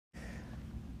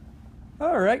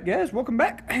Alright guys, welcome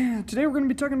back. Today we're going to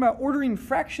be talking about ordering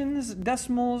fractions,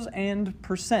 decimals, and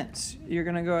percents. You're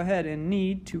going to go ahead and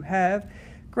need to have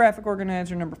graphic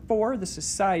organizer number 4. This is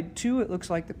side 2. It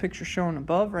looks like the picture shown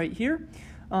above right here.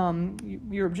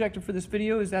 Your objective for this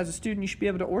video is, as a student, you should be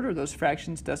able to order those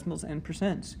fractions, decimals, and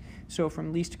percents. So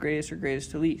from least to greatest or greatest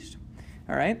to least.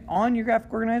 Alright, on your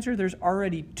graphic organizer there's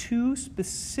already 2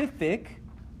 specific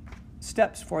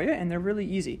steps for you, and they're really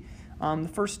easy. The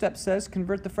first step says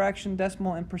convert the fraction,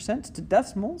 decimal, and percents to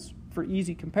decimals for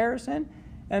easy comparison,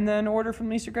 and then order from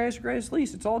least to greatest to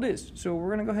least. It's all it is. So we're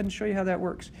going to go ahead and show you how that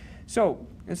works. So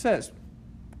it says,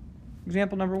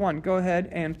 example number 1, go ahead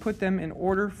and put them in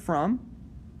order from,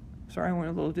 sorry, I went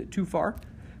a little bit too far,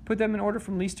 put them in order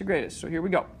from least to greatest. So here we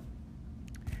go.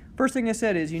 First thing I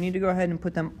said is you need to go ahead and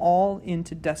put them all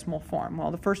into decimal form.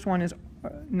 Well, the first one is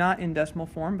not in decimal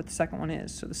form, but the second one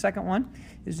is. So the second one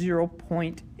is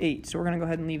 0.8. So we're going to go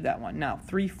ahead and leave that one. Now,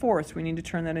 3/4, we need to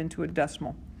turn that into a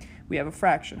decimal. We have a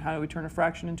fraction. How do we turn a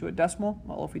fraction into a decimal?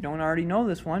 Well, if we don't already know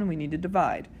this one, we need to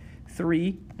divide.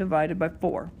 3 divided by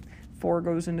 4. 4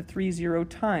 goes into 3 0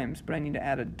 times, but I need to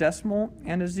add a decimal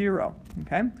and a 0.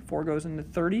 Okay? 4 goes into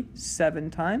 30 7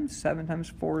 times. 7 times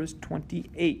 4 is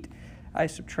 28. I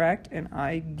subtract and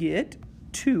I get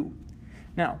 2.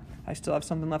 Now, I still have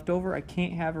something left over. I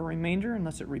can't have a remainder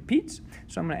unless it repeats.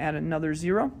 So I'm going to add another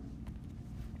 0.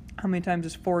 How many times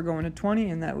is 4 going to 20?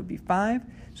 And that would be 5.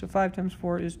 So 5 times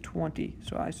 4 is 20.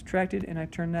 So I subtracted and I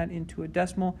turned that into a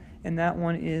decimal, and that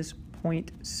one is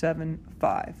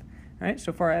 0.75. All right,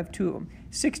 so far I have 2 of them.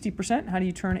 60%, how do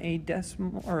you turn a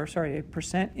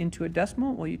percent into a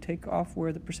decimal? Well, you take off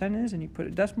where the percent is and you put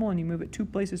a decimal and you move it 2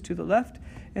 places to the left,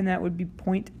 and that would be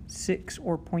 0.6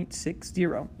 or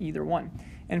 0.60, either one.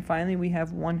 And finally, we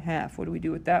have 1/2. What do we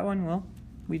do with that one? Well,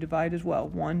 we divide as well.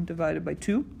 1 divided by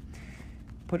 2.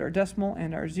 Put our decimal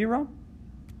and our 0.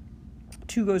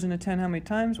 2 goes into 10 how many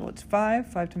times? Well, it's 5.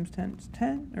 5 times 10 is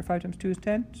 10, or 5 times 2 is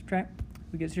 10. Subtract,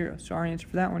 we get 0. So our answer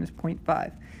for that one is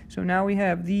 0.5. So now we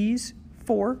have these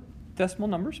 4 decimal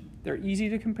numbers. They're easy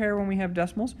to compare when we have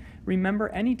decimals. Remember,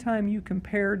 anytime you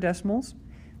compare decimals,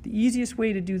 the easiest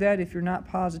way to do that, if you're not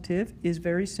positive, is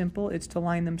very simple. It's to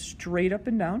line them straight up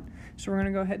and down. So we're going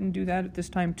to go ahead and do that at this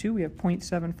time too. We have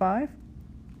 0.75,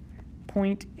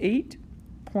 0.8,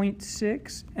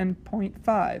 0.6, and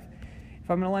 0.5. If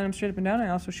I'm going to line them straight up and down, I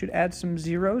also should add some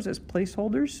zeros as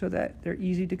placeholders so that they're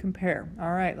easy to compare.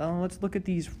 All right, well, let's look at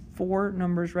these 4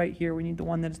 numbers right here. We need the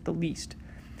one that's the least.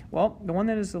 Well, the one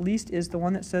that is the least is the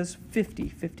one that says 50.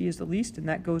 50 is the least, and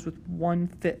that goes with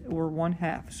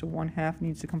 1/5. So 1/2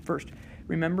 needs to come first.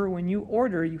 Remember, when you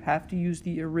order, you have to use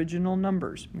the original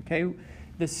numbers. Okay,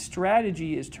 the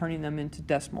strategy is turning them into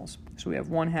decimals. So we have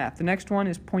 1/2. The next one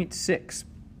is 0.6.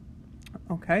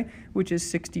 Okay, which is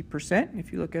 60%.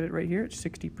 If you look at it right here, it's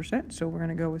 60%. So we're going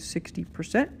to go with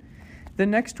 60%. The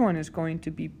next one is going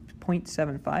to be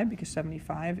 0.75, because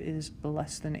 75 is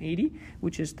less than 80,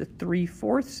 which is the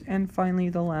 3/4. And finally,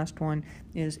 the last one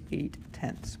is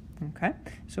 8/10. Okay,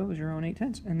 so 0 and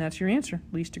 8/10. And that's your answer.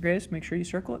 Least to greatest. Make sure you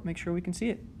circle it. Make sure we can see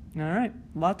it. All right,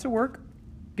 lots of work.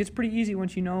 Gets pretty easy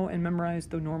once you know and memorize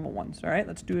the normal ones. All right,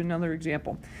 let's do another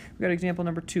example. We've got example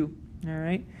number 2. All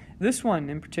right, this one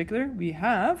in particular, we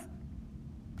have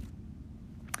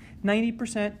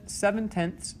 90%,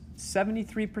 7/10,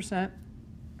 73%,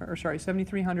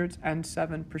 73 hundredths, and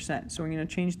 7%. So we're going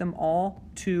to change them all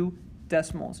to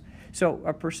decimals. So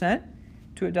a percent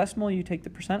to a decimal, you take the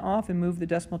percent off and move the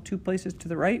decimal 2 places to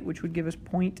the right, which would give us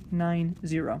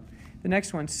 0.90. The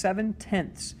next one,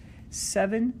 7/10.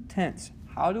 7/10.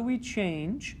 How do we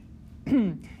change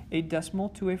a decimal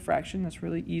to a fraction? That's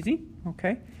really easy.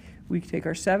 Okay, we take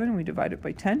our 7, we divide it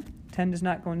by 10. 10 does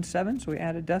not go into 7, so we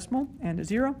add a decimal and a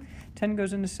 0. 10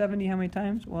 goes into 70 how many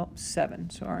times? Well, 7.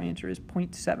 So our answer is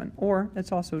 0.7, or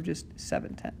that's also just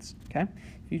 7/10. Okay,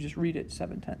 if you just read it,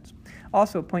 7/10.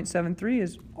 Also, 0.73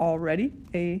 is already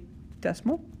a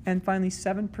decimal. And finally,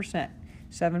 7%.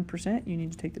 7%, you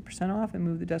need to take the percent off and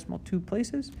move the decimal 2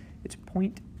 places. It's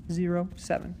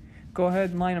 0.07. Go ahead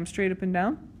and line them straight up and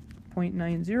down.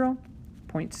 0.90,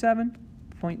 0.7,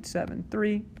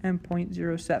 0.73, and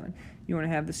 0.07. You want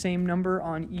to have the same number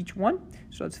on each one.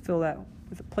 So let's fill that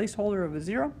with a placeholder of a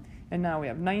 0. And now we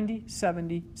have 90,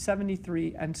 70,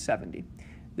 73, and 70.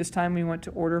 This time we want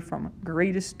to order from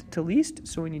greatest to least.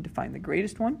 So we need to find the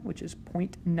greatest one, which is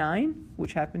 0.9,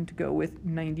 which happened to go with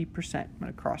 90%. I'm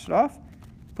going to cross it off.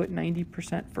 Put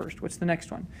 90% first. What's the next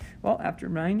one? Well, after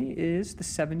 90 is the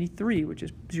 73, which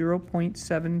is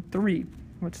 0.73.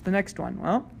 What's the next one?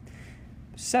 Well,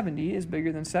 70 is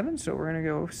bigger than 7, so we're going to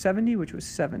go 70, which was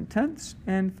 7/10.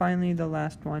 And finally, the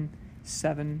last one,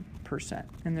 7%.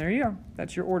 And there you go.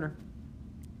 That's your order.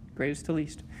 greatest to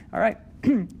least. All right,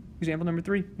 example number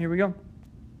 3. Here we go.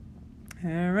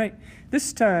 All right,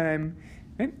 this time,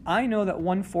 okay, I know that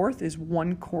 1/4 is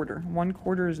 1/4.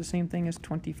 1/4 is the same thing as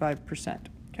 25%,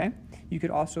 okay? You could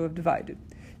also have divided.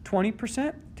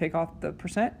 20%, take off the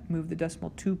percent, move the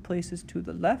decimal 2 places to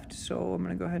the left, so I'm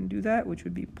going to go ahead and do that, which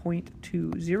would be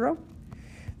 0.20.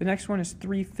 The next one is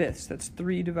 3/5. That's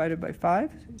 3 divided by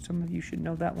 5. Some of you should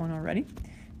know that one already.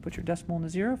 Put your decimal in the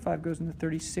 0. 5 goes into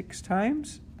 36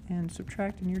 times, and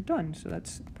subtract, and you're done. So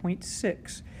that's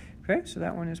 0.6. Okay, so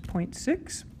that one is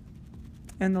 0.6.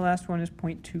 And the last one is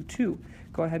 0.22.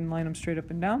 Go ahead and line them straight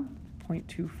up and down.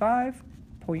 0.25,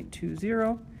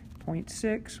 0.20,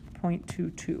 0.6,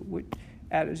 0.22.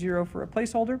 Add a 0 for a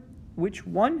placeholder. Which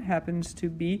one happens to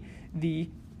be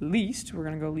the least? We're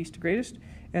going to go least to greatest.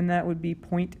 And that would be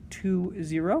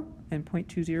 0.20. And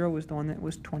 0.20 was the one that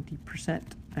was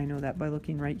 20%. I know that by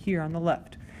looking right here on the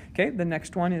left. Okay, the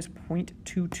next one is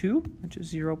 0.22, which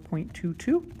is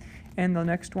 0.22. And the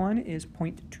next one is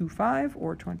 0.25,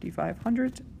 or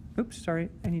 2500. Oops, sorry,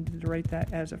 I needed to write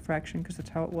that as a fraction because that's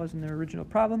how it was in the original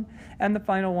problem. And the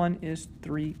final one is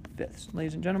 3/5.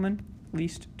 Ladies and gentlemen,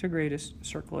 least to greatest,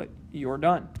 circle it, you're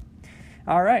done.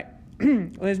 All right,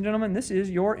 ladies and gentlemen, this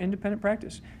is your independent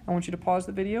practice. I want you to pause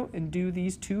the video and do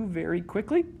these two very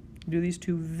quickly. Do these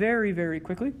two very, very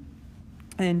quickly.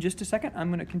 In just a second, I'm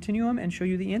going to continue them and show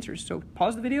you the answers. So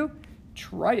pause the video,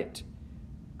 try it.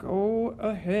 Go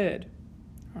ahead.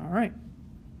 All right.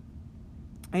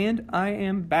 And I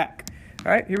am back.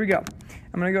 All right, here we go.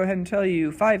 I'm going to go ahead and tell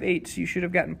you 5/8, you should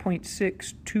have gotten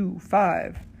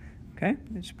 0.625. Okay,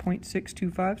 it's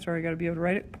 0.625. Sorry, I got to be able to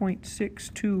write it.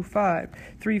 0.625.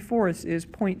 3/4 is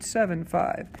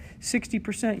 0.75.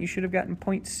 60%, you should have gotten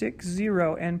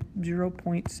 0.60 and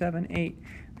 0.78.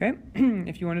 Okay,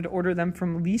 if you wanted to order them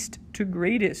from least to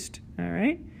greatest, all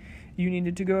right, you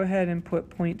needed to go ahead and put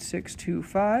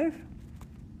 0.625.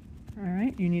 All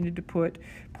right, you needed to put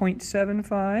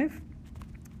 0.75,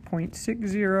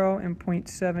 0.60, and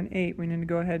 0.78. We need to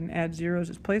go ahead and add zeros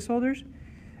as placeholders.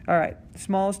 All right, the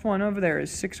smallest one over there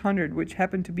is 600, which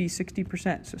happened to be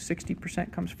 60%. So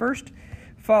 60% comes first,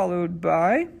 followed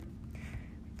by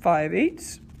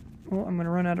 5/8. Well, I'm going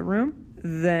to run out of room.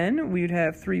 Then we would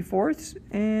have 3/4,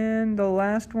 and the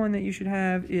last one that you should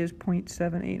have is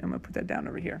 0.78. I'm going to put that down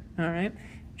over here. All right,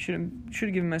 should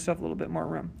have given myself a little bit more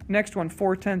room. Next one,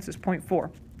 4/10 is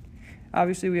 0.4.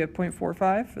 Obviously, we have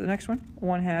 0.45 for the next one.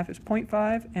 1/2 is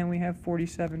 0.5, and we have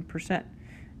 47%.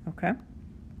 Okay,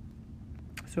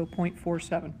 so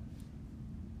 0.47.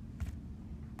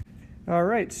 All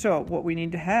right, so what we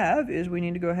need to have is we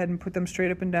need to go ahead and put them straight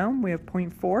up and down. We have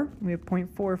 0.4, we have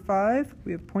 0.45,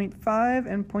 we have 0.5,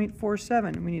 and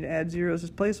 0.47. We need to add zeros as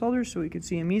placeholders so we can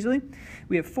see them easily.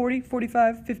 We have 40,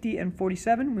 45, 50, and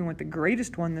 47. We want the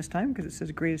greatest one this time because it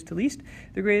says greatest to least.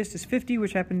 The greatest is 50,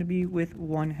 which happened to be with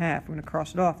 1/2. I'm going to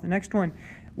cross it off. The next one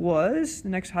was, the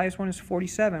next highest one is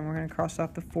 47. We're going to cross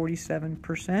off the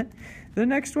 47%. The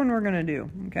next one we're going to do,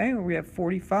 okay, we have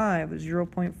 45,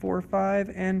 0.45,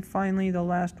 and finally the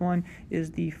last one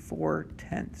is the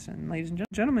 4/10. And ladies and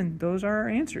gentlemen, those are our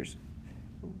answers.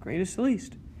 Greatest to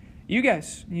least. You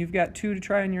guys, you've got 2 to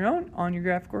try on your own on your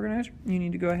graphic organizer. You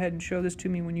need to go ahead and show this to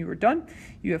me when you were done.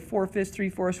 You have 4/5,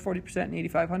 3/4, 40%, and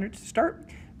 8,500 to start.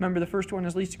 Remember, the first one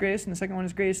is least to greatest, and the second one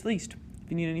is greatest to least.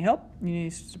 If you need any help, you need any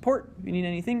support, if you need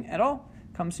anything at all,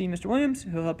 come see Mr. Williams.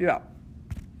 He'll help you out.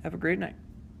 Have a great night.